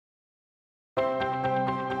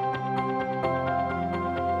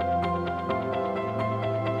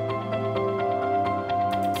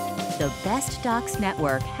The Best Docs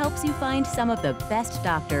Network helps you find some of the best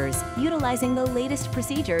doctors utilizing the latest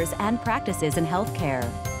procedures and practices in healthcare.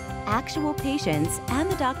 Actual patients and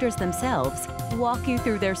the doctors themselves walk you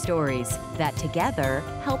through their stories that together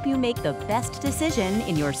help you make the best decision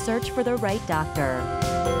in your search for the right doctor.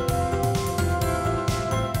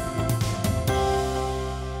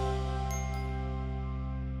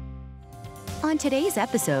 On today's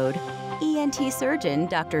episode, ENT surgeon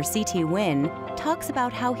Dr. C.T. Nguyen talks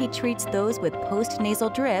about how he treats those with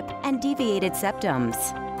postnasal drip and deviated septums.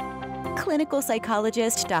 Clinical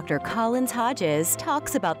psychologist Dr. Collins Hodges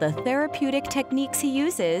talks about the therapeutic techniques he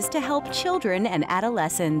uses to help children and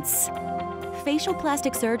adolescents. Facial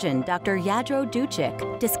plastic surgeon Dr. Yadro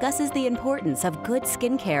Duchik discusses the importance of good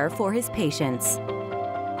skincare for his patients.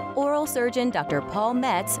 Oral surgeon Dr. Paul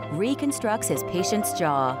Metz reconstructs his patient's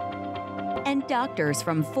jaw. And doctors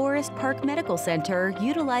from Forest Park Medical Center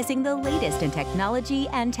utilizing the latest in technology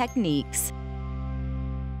and techniques.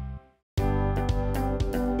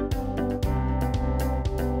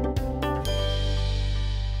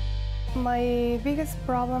 My biggest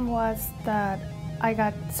problem was that I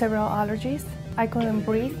got several allergies. I couldn't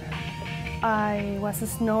breathe. I was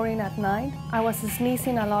snoring at night. I was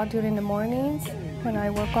sneezing a lot during the mornings when I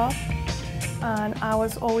woke up. And I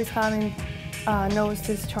was always having nose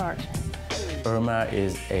discharge. Irma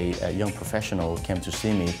is a young professional who came to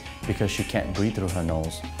see me because she can't breathe through her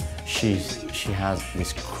nose. She has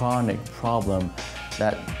this chronic problem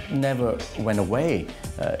that never went away.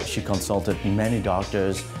 She consulted many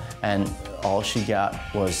doctors, and all she got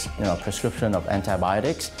was a prescription of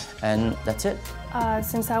antibiotics, and that's it.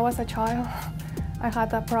 Since I was a child, I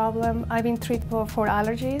had that problem. I've been treated for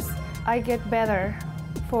allergies. I get better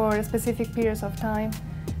for specific periods of time,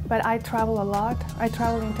 but I travel a lot. I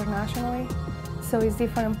travel internationally. So it's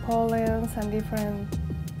different pollens and different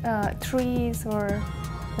trees, or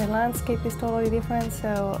the landscape is totally different.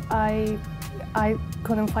 So I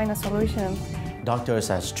couldn't find a solution. Doctors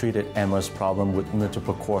has treated Emma's problem with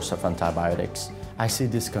multiple courses of antibiotics. I see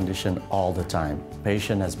this condition all the time.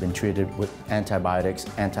 Patient has been treated with antibiotics,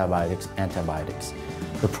 antibiotics, antibiotics.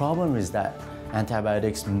 The problem is that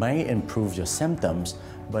antibiotics may improve your symptoms,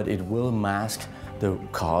 but it will mask the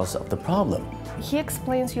cause of the problem. He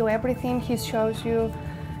explains you everything. He shows you,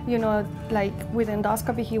 like with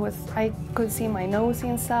endoscopy, I could see my nose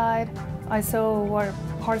inside. I saw where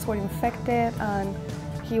parts were infected, and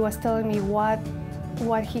he was telling me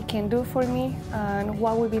what he can do for me and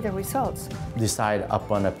what would be the results. Decide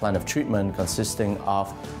upon a plan of treatment consisting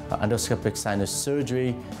of endoscopic sinus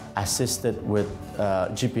surgery assisted with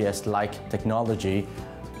GPS-like technology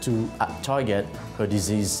to target her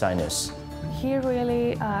diseased sinus. He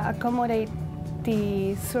really accommodated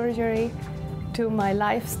the surgery to my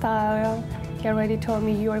lifestyle. He already told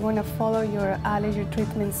me, you are going to follow your allergy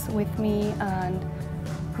treatments with me, and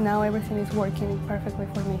now everything is working perfectly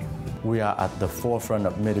for me. We are at the forefront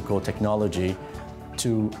of medical technology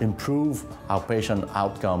to improve our patient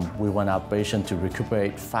outcome. We want our patient to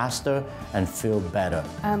recuperate faster and feel better.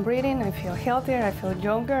 I'm breathing, I feel healthier, I feel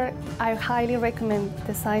younger. I highly recommend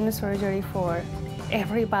the sinus surgery for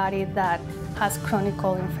everybody that has chronic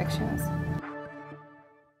cold infections.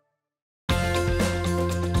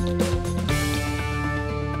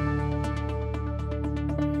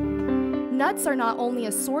 Nuts are not only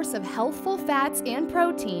a source of healthful fats and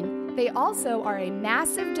protein, they also are a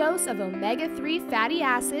massive dose of omega-3 fatty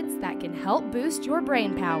acids that can help boost your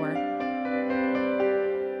brain power.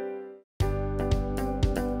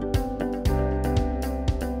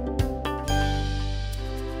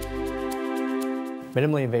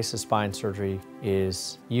 Minimally invasive spine surgery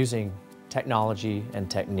is using technology and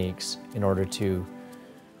techniques in order to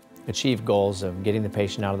achieve goals of getting the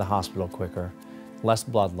patient out of the hospital quicker, less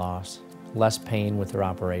blood loss, less pain with their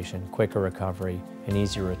operation, quicker recovery, and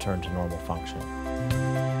easier return to normal function.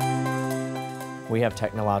 We have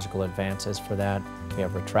technological advances for that. We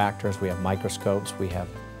have retractors, we have microscopes, we have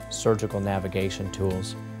surgical navigation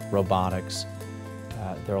tools, robotics.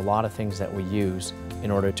 There are a lot of things that we use in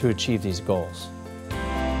order to achieve these goals.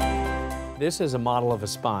 This is a model of a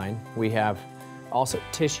spine. We have also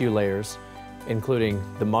tissue layers, including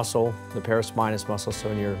the muscle, the paraspinous muscle. So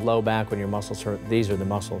in your low back, when your muscles hurt, these are the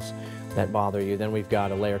muscles that bother you. Then we've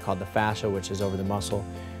got a layer called the fascia, which is over the muscle.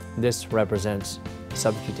 This represents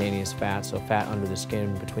subcutaneous fat, so fat under the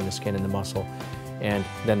skin, between the skin and the muscle, and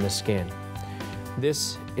then the skin.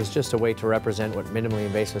 This is just a way to represent what minimally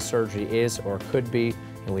invasive surgery is or could be,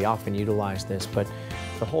 and we often utilize this, but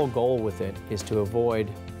the whole goal with it is to avoid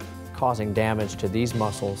causing damage to these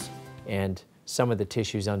muscles and some of the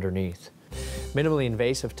tissues underneath. Minimally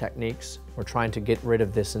invasive techniques, we're trying to get rid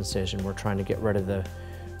of this incision. We're trying to get rid of the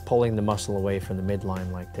pulling the muscle away from the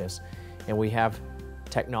midline like this. And we have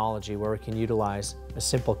technology where we can utilize a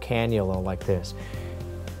simple cannula like this.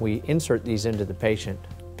 We insert these into the patient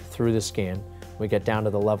through the skin. We get down to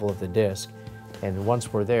the level of the disc, and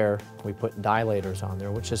once we're there, we put dilators on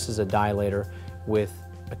there, which this is a dilator with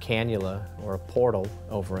a cannula or a portal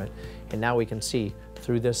over it. And now we can see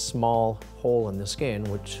through this small hole in the skin,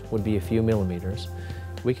 which would be a few millimeters,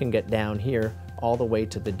 we can get down here all the way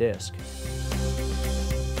to the disc.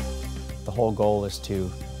 The whole goal is to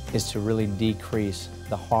really decrease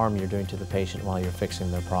the harm you're doing to the patient while you're fixing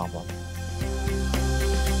their problem.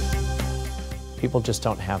 People just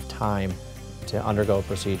don't have time to undergo a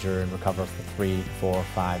procedure and recover for 3, 4,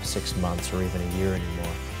 5, 6 months or even a year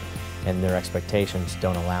anymore. And their expectations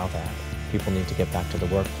don't allow that. People need to get back to the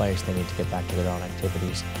workplace, they need to get back to their own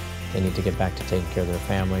activities, they need to get back to taking care of their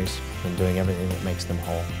families and doing everything that makes them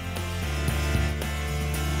whole.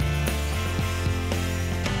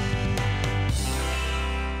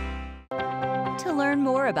 To learn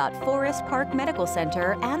more about Forest Park Medical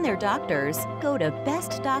Center and their doctors, go to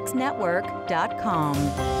bestdocsnetwork.com.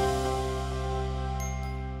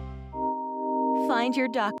 Find your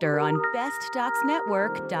doctor on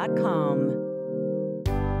bestdocsnetwork.com.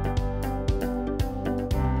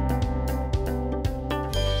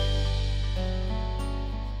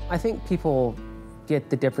 I think people get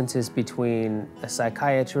the differences between a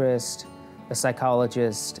psychiatrist, a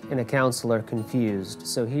psychologist, and a counselor confused.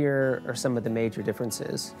 So here are some of the major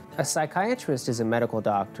differences. A psychiatrist is a medical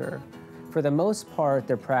doctor. For the most part,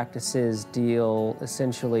 their practices deal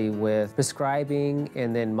essentially with prescribing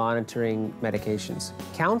and then monitoring medications.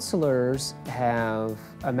 Counselors have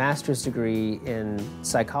a master's degree in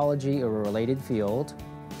psychology or a related field.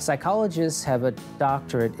 Psychologists have a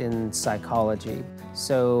doctorate in psychology.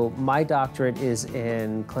 So my doctorate is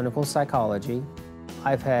in clinical psychology.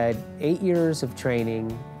 I've had 8 years of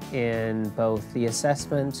training in both the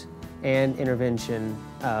assessment and intervention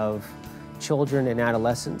of children and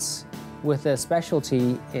adolescents, with a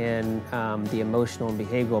specialty in the emotional and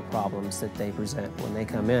behavioral problems that they present when they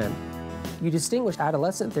come in. You distinguish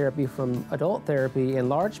adolescent therapy from adult therapy in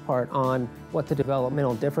large part on what the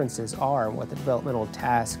developmental differences are and what the developmental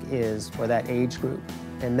task is for that age group.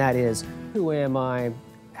 And that is, who am I?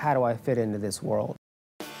 How do I fit into this world?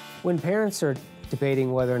 When parents are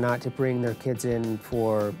debating whether or not to bring their kids in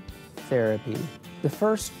for therapy, the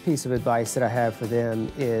first piece of advice that I have for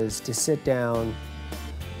them is to sit down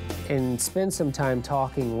and spend some time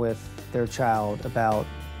talking with their child about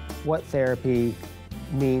what therapy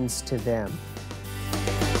means to them.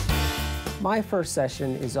 My first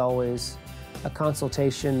session is always a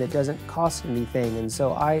consultation that doesn't cost anything, and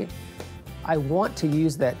so I want to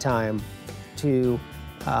use that time to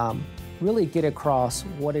really get across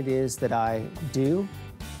what it is that I do,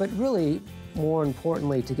 but really, more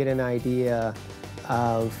importantly, to get an idea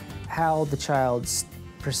of how the child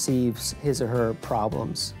perceives his or her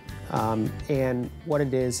problems and what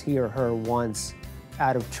it is he or her wants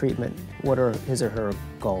out of treatment, what are his or her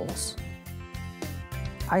goals.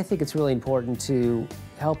 I think it's really important to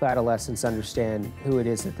help adolescents understand who it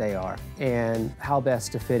is that they are and how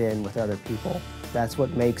best to fit in with other people. That's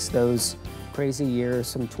what makes those crazy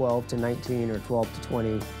years from 12 to 19 or 12 to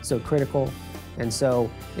 20 so critical. And so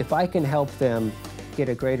if I can help them get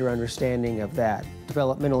a greater understanding of that,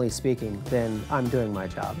 developmentally speaking, then I'm doing my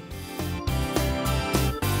job.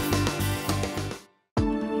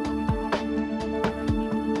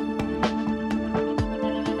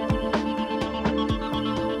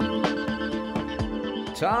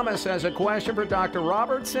 Thomas has a question for Dr.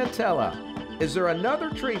 Robert Santella. Is there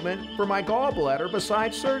another treatment for my gallbladder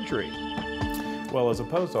besides surgery? Well, as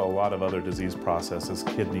opposed to a lot of other disease processes,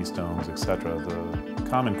 kidney stones, etc., the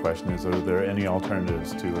common question is, are there any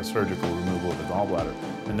alternatives to a surgical removal of the gallbladder?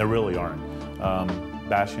 And there really aren't.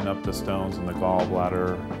 Bashing up the stones in the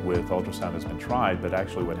gallbladder with ultrasound has been tried, but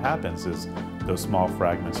actually what happens is those small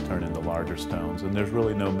fragments turn into larger stones, and there's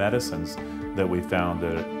really no medicines that we found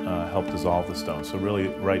that help dissolve the stones. So really,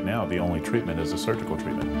 right now, the only treatment is a surgical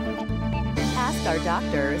treatment. Ask our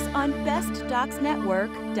doctors on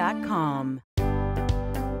bestdocsnetwork.com.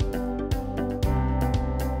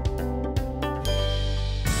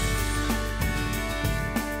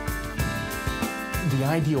 The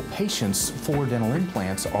ideal patients for dental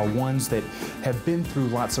implants are ones that have been through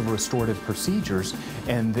lots of restorative procedures,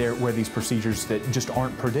 and where these procedures that just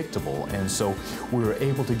aren't predictable. And so we were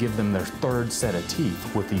able to give them their third set of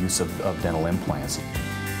teeth with the use of dental implants.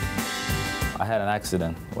 I had an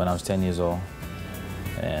accident when I was 10 years old,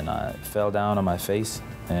 and I fell down on my face,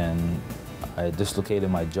 and I dislocated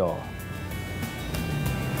my jaw.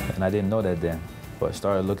 And I didn't know that then, but I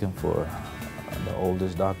started looking for the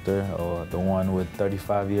oldest doctor or the one with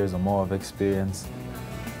 35 years or more of experience.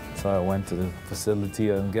 So I went to the facility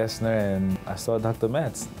in Gessner and I saw Dr.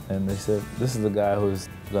 Metz, and they said, this is the guy who's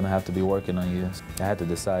gonna have to be working on you. I had to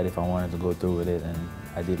decide if I wanted to go through with it, and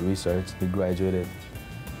I did research. He graduated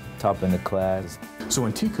top in the class. So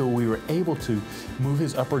in Tico, we were able to move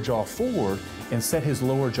his upper jaw forward and set his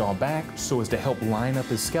lower jaw back so as to help line up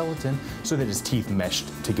his skeleton so that his teeth meshed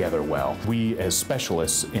together well. We, as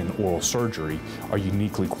specialists in oral surgery, are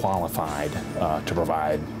uniquely qualified to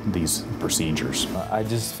provide these procedures. I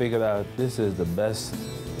just figured out this is the best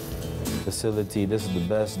facility, this is the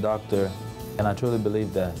best doctor, and I truly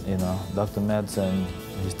believe that, you know, Dr. Metz and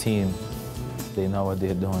his team, they know what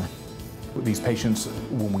they're doing. These patients,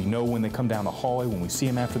 when they come down the hallway, when we see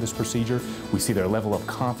them after this procedure, we see their level of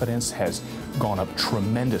confidence has gone up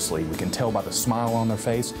tremendously. We can tell by the smile on their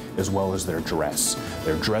face as well as their dress.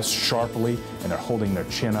 They're dressed sharply and they're holding their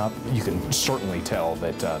chin up. You can certainly tell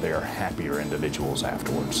that they are happier individuals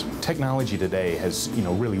afterwards. Technology today has,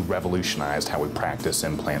 really revolutionized how we practice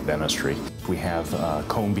implant dentistry. We have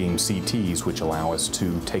cone beam CTs, which allow us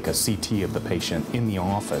to take a CT of the patient in the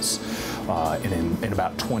office, and in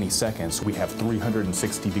about 20 seconds, we have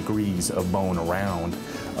 360 degrees of bone around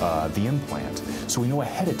the implant. So we know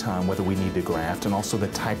ahead of time whether we need to graft and also the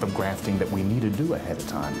type of grafting that we need to do ahead of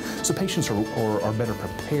time. So patients are better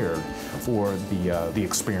prepared for the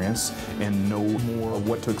experience and know more of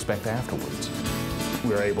what to expect afterwards.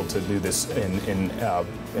 We're able to do this in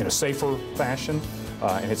a safer fashion.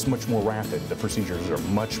 And it's much more rapid. The procedures are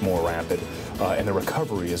much more rapid, and the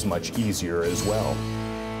recovery is much easier as well.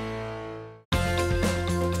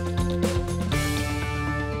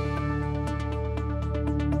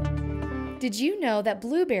 Did you know that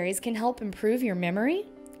blueberries can help improve your memory?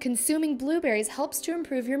 Consuming blueberries helps to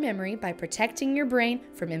improve your memory by protecting your brain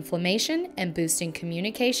from inflammation and boosting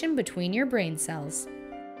communication between your brain cells.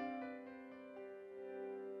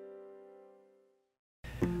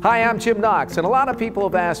 Hi, I'm Jim Knox, and a lot of people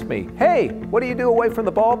have asked me, hey, what do you do away from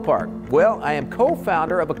the ballpark? Well, I am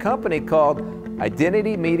co-founder of a company called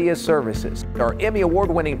Identity Media Services. Our Emmy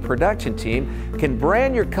Award-winning production team can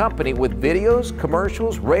brand your company with videos,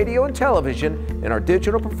 commercials, radio, and television, and our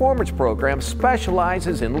digital performance program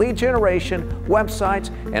specializes in lead generation, websites,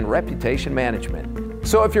 and reputation management.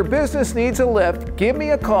 So if your business needs a lift, give me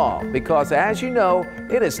a call, because as you know,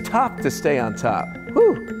 it is tough to stay on top.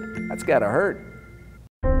 Whew, that's gotta hurt.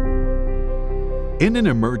 In an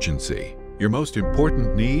emergency, your most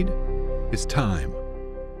important need is time.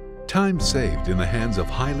 Time saved in the hands of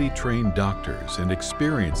highly trained doctors and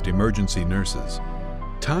experienced emergency nurses.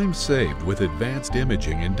 Time saved with advanced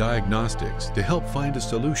imaging and diagnostics to help find a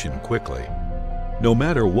solution quickly. No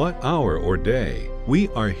matter what hour or day, we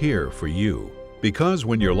are here for you. Because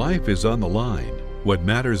when your life is on the line, what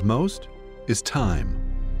matters most is time.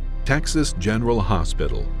 Texas General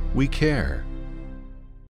Hospital, we care.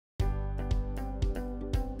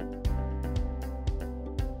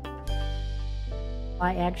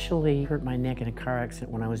 I actually hurt my neck in a car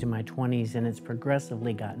accident when I was in my 20s, and it's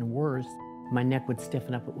progressively gotten worse. My neck would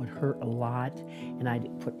stiffen up, it would hurt a lot, and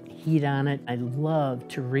I'd put heat on it. I loved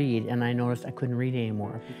to read, and I noticed I couldn't read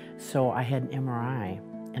anymore. So I had an MRI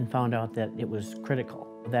and found out that it was critical.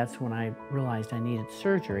 That's when I realized I needed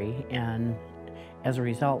surgery, and as a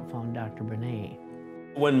result, found Dr. Benet.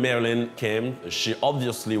 When Marilyn came, she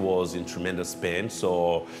obviously was in tremendous pain,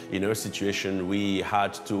 so in her situation we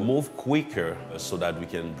had to move quicker so that we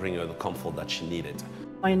can bring her the comfort that she needed.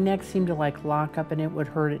 My neck seemed to lock up, and it would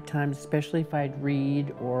hurt at times, especially if I'd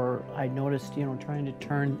read or I noticed, trying to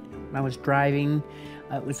turn. When I was driving,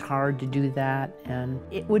 it was hard to do that, and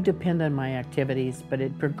it would depend on my activities, but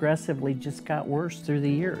it progressively just got worse through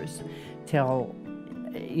the years till,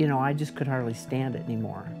 I just could hardly stand it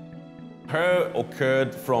anymore. Her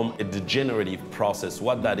occurred from a degenerative process.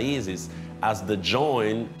 What that is as the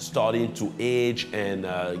joint starting to age and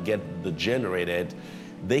get degenerated,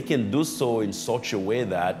 they can do so in such a way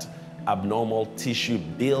that abnormal tissue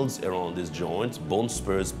builds around this joint, bone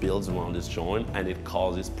spurs builds around this joint, and it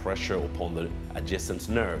causes pressure upon the adjacent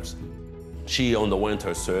nerves. She underwent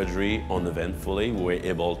her surgery uneventfully. We were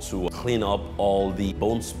able to clean up all the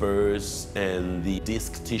bone spurs and the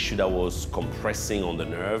disc tissue that was compressing on the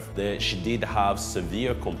nerve. She did have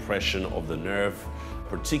severe compression of the nerve,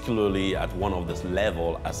 particularly at one of this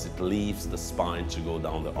level as it leaves the spine to go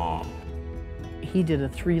down the arm. He did a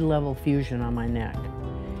 3-level fusion on my neck.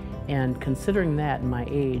 And considering that and my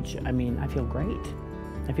age, I feel great.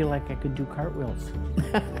 I feel like I could do cartwheels.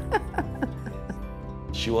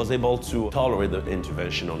 She was able to tolerate the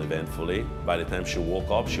intervention uneventfully. By the time she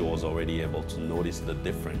woke up, she was already able to notice the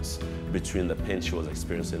difference between the pain she was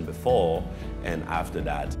experiencing before and after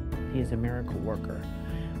that. He's a miracle worker.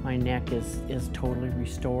 My neck is totally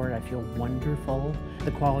restored. I feel wonderful.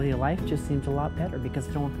 The quality of life just seems a lot better because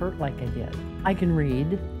it don't hurt like I did. I can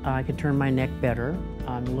read. I can turn my neck better.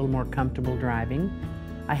 I'm a little more comfortable driving.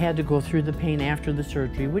 I had to go through the pain after the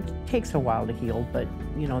surgery, which takes a while to heal, but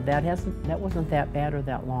you know, that wasn't that bad or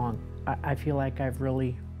that long. I feel like I've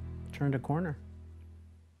really turned a corner.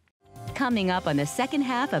 Coming up on the second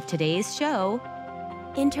half of today's show,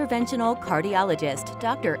 interventional cardiologist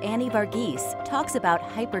Dr. Annie Varghese talks about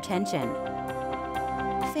hypertension.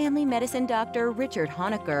 Family medicine doctor Richard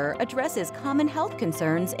Honecker addresses common health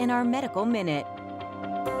concerns in our Medical Minute.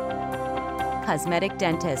 Cosmetic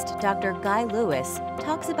dentist Dr. Guy Lewis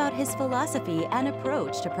talks about his philosophy and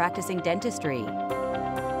approach to practicing dentistry,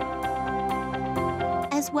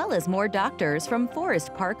 as well as more doctors from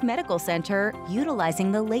Forest Park Medical Center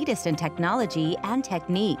utilizing the latest in technology and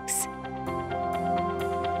techniques.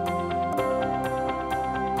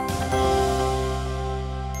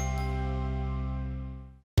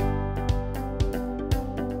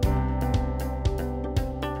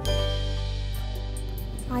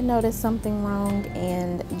 I noticed something wrong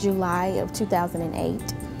in July of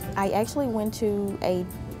 2008. I actually went to a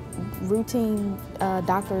routine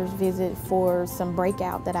doctor's visit for some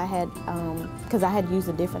breakout that I had because I had used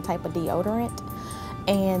a different type of deodorant.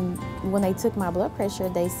 And when they took my blood pressure,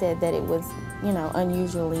 they said that it was, you know,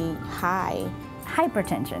 unusually high.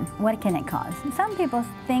 Hypertension, what can it cause? Some people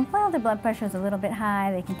think, well, the blood pressure is a little bit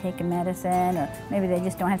high, they can take a medicine, or maybe they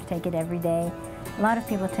just don't have to take it every day. A lot of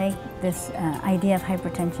people take this idea of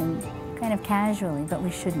hypertension kind of casually, but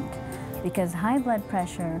we shouldn't, because high blood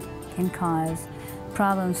pressure can cause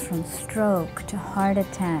problems from stroke to heart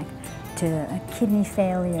attack to kidney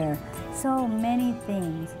failure. So many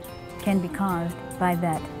things can be caused by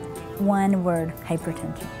that one word,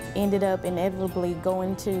 hypertension. Ended up inevitably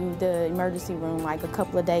going to the emergency room like a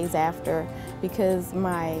couple of days after because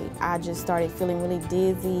I just started feeling really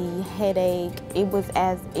dizzy, headache. It was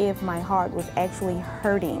as if my heart was actually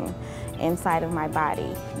hurting inside of my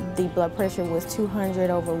body. The blood pressure was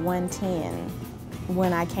 200/110.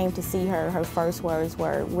 When I came to see her, her first words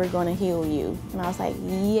were, "We're going to heal you." And I was like,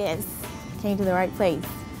 yes, came to the right place.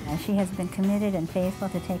 She has been committed and faithful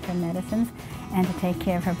to take her medicines and to take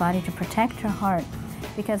care of her body to protect her heart,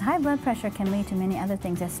 because high blood pressure can lead to many other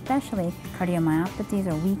things, especially cardiomyopathies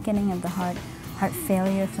or weakening of the heart, heart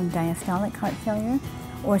failure from diastolic heart failure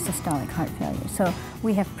or systolic heart failure. So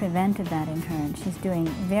we have prevented that in her, and she's doing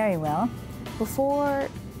very well. Before,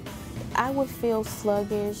 I would feel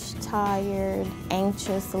sluggish, tired,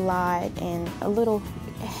 anxious a lot, and a little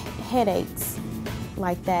headaches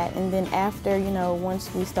like that. And then after, you know, once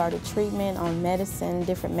we started treatment on medicine,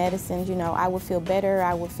 different medicines, you know, I would feel better.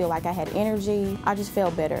 I would feel like I had energy. I just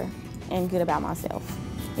felt better and good about myself.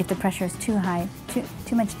 If the pressure is too high,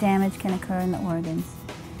 too much damage can occur in the organs.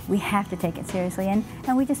 We have to take it seriously, and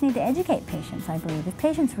we just need to educate patients, I believe. If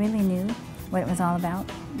patients really knew what it was all about,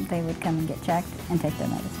 they would come and get checked and take their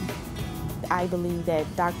medicine. I believe that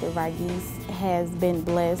Dr. Varghese has been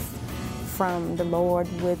blessed from the Lord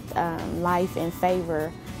with life and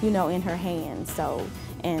favor, you know, in her hands. So,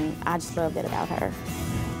 and I just love that about her.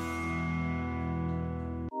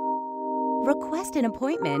 Request an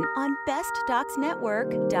appointment on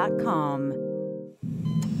bestdocsnetwork.com.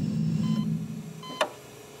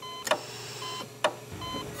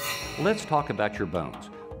 Let's talk about your bones.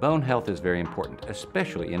 Bone health is very important,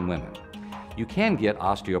 especially in women. You can get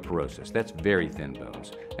osteoporosis, that's very thin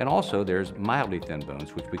bones. And also there's mildly thin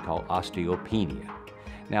bones, which we call osteopenia.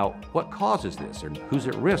 Now, what causes this, or who's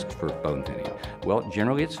at risk for bone thinning? Well,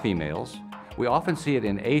 generally it's females. We often see it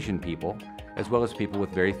in Asian people, as well as people with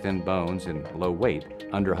very thin bones and low weight,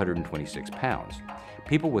 under 126 pounds.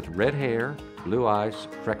 People with red hair, blue eyes,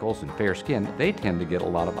 freckles, and fair skin, they tend to get a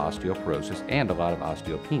lot of osteoporosis and a lot of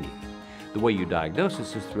osteopenia. The way you diagnose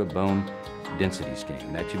this is through a bone density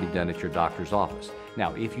scan. That should be done at your doctor's office.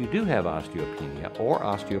 Now, if you do have osteopenia or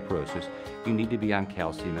osteoporosis, you need to be on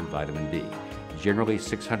calcium and vitamin D. Generally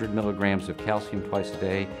 600 milligrams of calcium twice a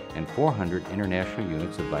day and 400 international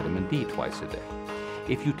units of vitamin D twice a day.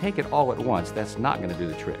 If you take it all at once, that's not going to do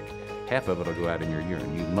the trick. Half of it will go out in your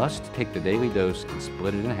urine. You must take the daily dose and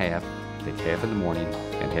split it in half. Take half in the morning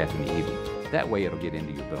and half in the evening. That way it'll get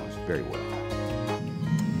into your bones very well.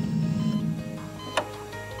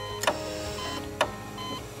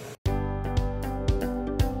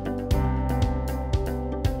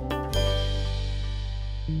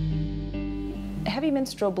 Heavy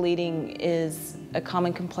menstrual bleeding is a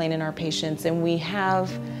common complaint in our patients, and we have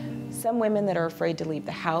some women that are afraid to leave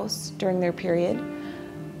the house during their period.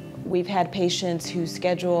 We've had patients who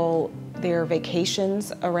schedule their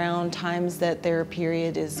vacations around times that their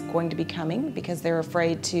period is going to be coming because they're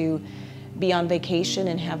afraid to be on vacation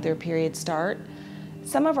and have their period start.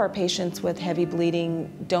 Some of our patients with heavy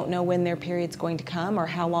bleeding don't know when their period's going to come or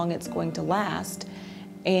how long it's going to last,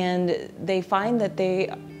 and they find that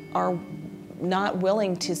they are not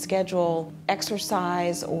willing to schedule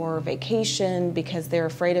exercise or vacation because they're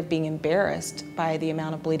afraid of being embarrassed by the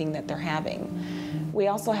amount of bleeding that they're having. We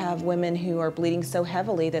also have women who are bleeding so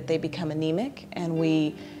heavily that they become anemic, and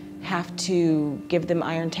we have to give them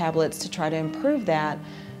iron tablets to try to improve that.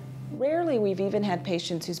 Rarely we've even had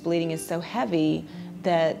patients whose bleeding is so heavy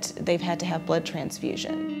that they've had to have blood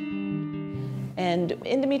transfusion. And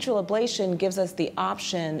endometrial ablation gives us the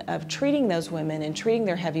option of treating those women and treating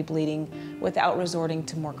their heavy bleeding without resorting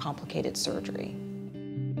to more complicated surgery.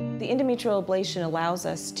 The endometrial ablation allows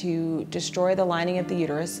us to destroy the lining of the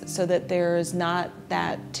uterus so that there is not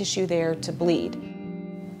that tissue there to bleed.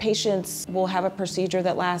 Patients will have a procedure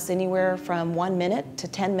that lasts anywhere from 1 minute to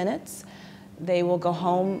 10 minutes. They will go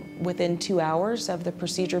home within 2 hours of the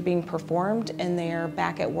procedure being performed, and they are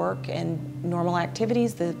back at work and normal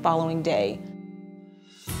activities the following day.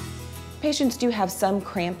 Patients do have some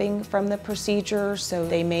cramping from the procedure, so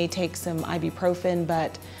they may take some ibuprofen,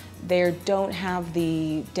 but they don't have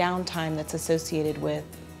the downtime that's associated with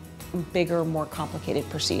bigger, more complicated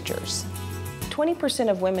procedures.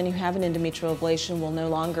 20% of women who have an endometrial ablation will no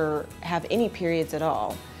longer have any periods at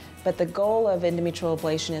all, but the goal of endometrial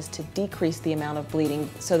ablation is to decrease the amount of bleeding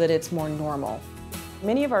so that it's more normal.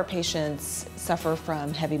 Many of our patients suffer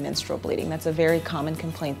from heavy menstrual bleeding. That's a very common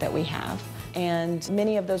complaint that we have. And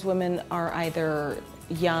many of those women are either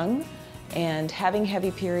young and having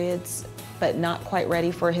heavy periods but not quite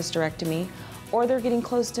ready for a hysterectomy, or they're getting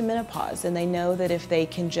close to menopause and they know that if they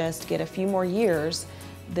can just get a few more years,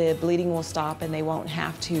 the bleeding will stop and they won't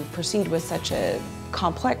have to proceed with such a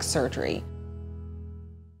complex surgery.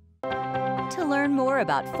 To learn more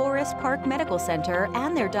about Forest Park Medical Center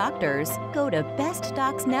and their doctors, go to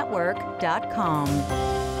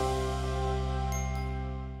bestdocsnetwork.com.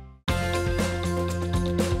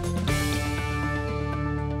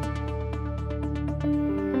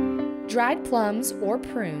 Dried plums or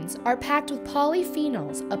prunes are packed with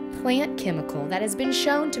polyphenols, a plant chemical that has been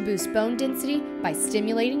shown to boost bone density by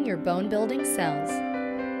stimulating your bone-building cells.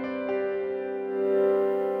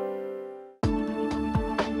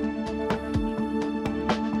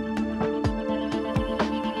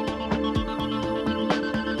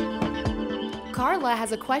 Carla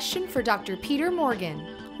has a question for Dr. Peter Morgan.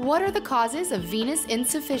 What are the causes of venous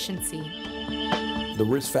insufficiency? The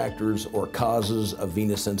risk factors or causes of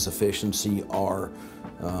venous insufficiency are,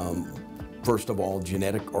 first of all,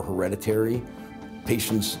 genetic or hereditary.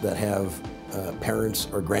 Patients that have parents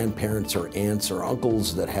or grandparents or aunts or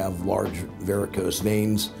uncles that have large varicose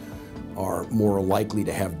veins are more likely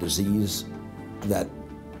to have disease that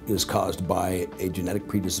is caused by a genetic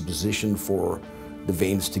predisposition for the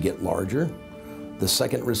veins to get larger. The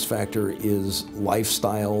second risk factor is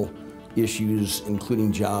lifestyle issues,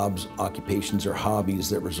 including jobs, occupations, or hobbies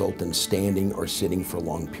that result in standing or sitting for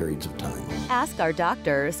long periods of time. Ask our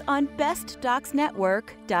doctors on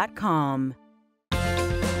bestdocsnetwork.com.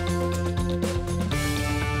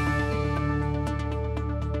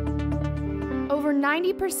 Over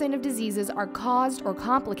 90% of diseases are caused or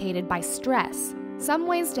complicated by stress. Some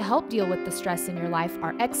ways to help deal with the stress in your life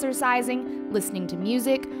are exercising, listening to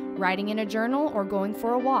music, writing in a journal, or going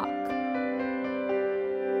for a walk.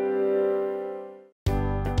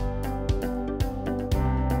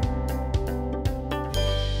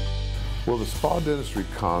 Well, the spa dentistry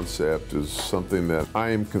concept is something that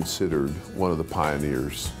I am considered one of the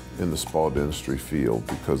pioneers in the spa dentistry field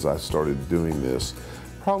because I started doing this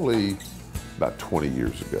probably about 20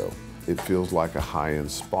 years ago. It feels like a high-end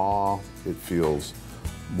spa. It feels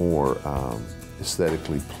more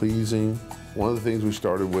aesthetically pleasing. One of the things we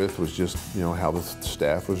started with was just, how the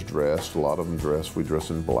staff was dressed. A lot of them we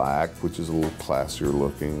dress in black, which is a little classier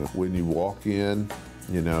looking. When you walk in,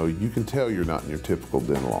 you can tell you're not in your typical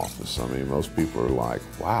dental office. I mean, most people are like,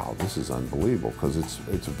 wow, this is unbelievable, because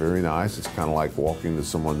it's very nice. It's kind of like walking to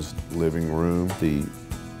someone's living room. The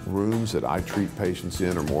rooms that I treat patients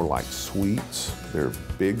in are more like suites. They're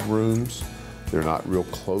big rooms. They're not real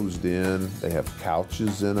closed in. They have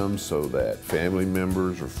couches in them so that family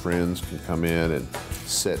members or friends can come in and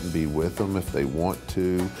sit and be with them if they want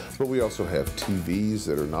to. But we also have TVs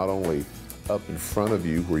that are not only up in front of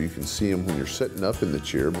you where you can see them when you're sitting up in the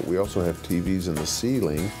chair, but we also have TVs in the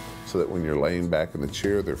ceiling so that when you're laying back in the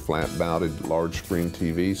chair, they're flat-mounted large screen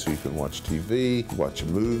TV so you can watch TV, watch a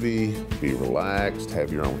movie, be relaxed, have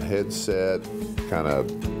your own headset, kind of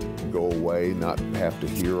go away, not have to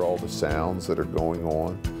hear all the sounds that are going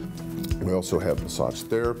on. We also have massage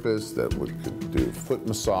therapists that could do foot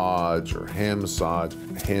massage or hand massage,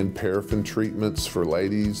 hand paraffin treatments for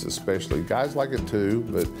ladies, especially. Guys like it too,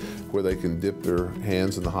 but where they can dip their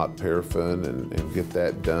hands in the hot paraffin and get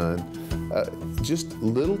that done. Just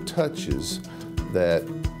little touches that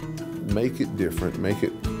make it different, make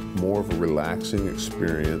it more of a relaxing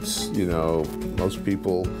experience. You know, most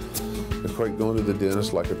people equate going to the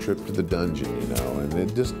dentist like a trip to the dungeon, you know, and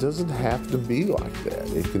it just doesn't have to be like that.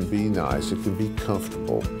 It can be nice, it can be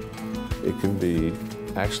comfortable, it can be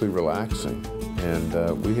actually relaxing.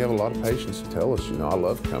 And we have a lot of patients who tell us, you know, I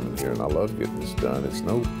love coming here and I love getting this done. It's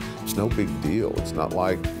no big deal. It's not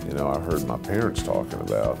like, you know, I heard my parents talking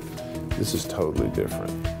about. This is totally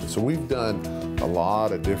different. So we've done a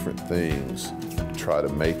lot of different things to try to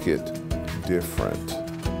make it different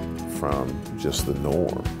from just the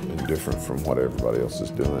norm and different from what everybody else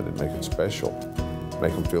is doing and make it special,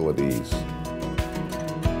 make them feel at ease.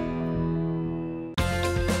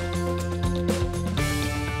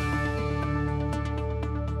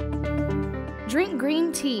 Drink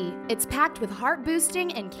green tea. It's packed with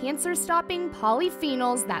heart-boosting and cancer-stopping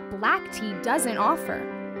polyphenols that black tea doesn't offer.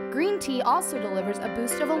 Green tea also delivers a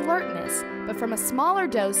boost of alertness, but from a smaller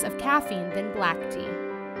dose of caffeine than black tea.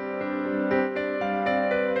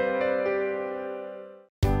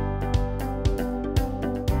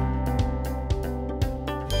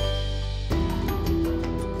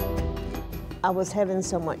 I was having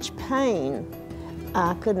so much pain.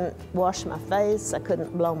 I couldn't wash my face, I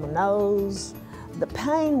couldn't blow my nose. The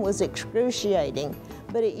pain was excruciating,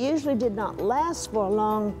 but it usually did not last for a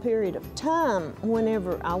long period of time.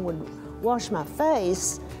 Whenever I would wash my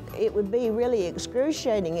face, it would be really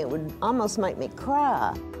excruciating. It would almost make me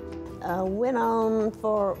cry. Went on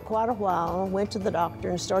for quite a while, went to the doctor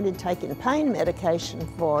and started taking pain medication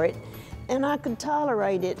for it, and I could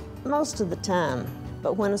tolerate it most of the time.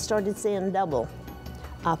 But when I started seeing double,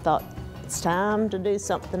 I thought, it's time to do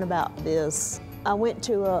something about this. I went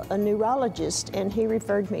to a neurologist and he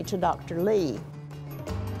referred me to Dr. Lee.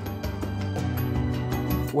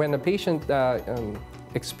 When a patient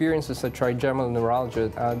experiences a trigeminal neuralgia,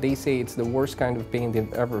 they say it's the worst kind of pain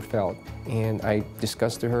they've ever felt. And I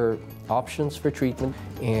discussed to her options for treatment,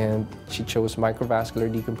 and she chose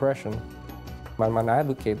microvascular decompression. I'm an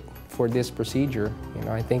advocate for this procedure. You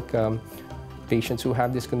know, I think patients who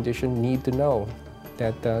have this condition need to know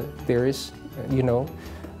that there is, you know,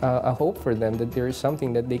 a hope for them, that there is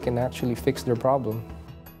something that they can actually fix their problem.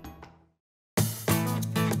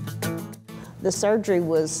 The surgery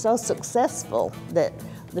was so successful that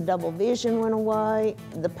the double vision went away,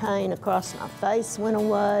 the pain across my face went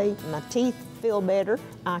away, my teeth feel better,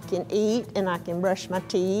 I can eat and I can brush my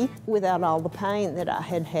teeth without all the pain that I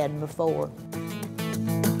had had before.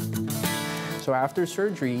 So after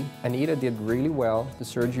surgery, Anita did really well. The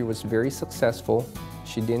surgery was very successful.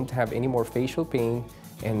 She didn't have any more facial pain,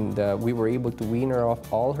 and we were able to wean her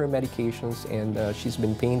off all her medications, and she's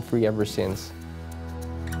been pain-free ever since.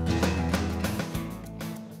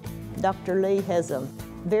 Dr. Lee has a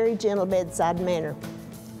very gentle bedside manner.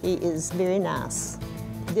 He is very nice.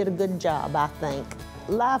 Did a good job, I think.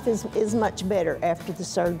 Life is much better after the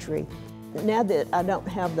surgery. Now that I don't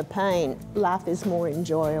have the pain, life is more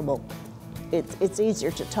enjoyable. It's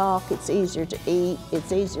easier to talk, it's easier to eat,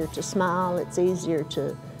 it's easier to smile, it's easier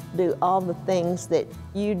to do all the things that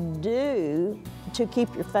you do to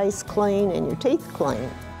keep your face clean and your teeth clean.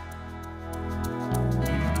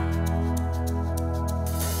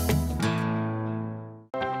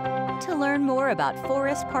 To learn more about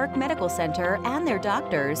Forest Park Medical Center and their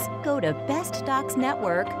doctors, go to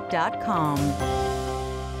bestdocsnetwork.com.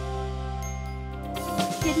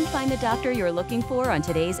 Didn't find the doctor you're looking for on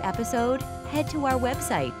today's episode? Head to our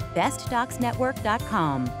website,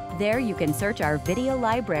 bestdocsnetwork.com. There you can search our video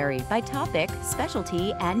library by topic,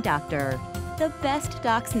 specialty, and doctor. The Best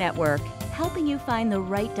Docs Network, helping you find the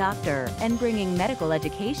right doctor and bringing medical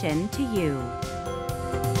education to you.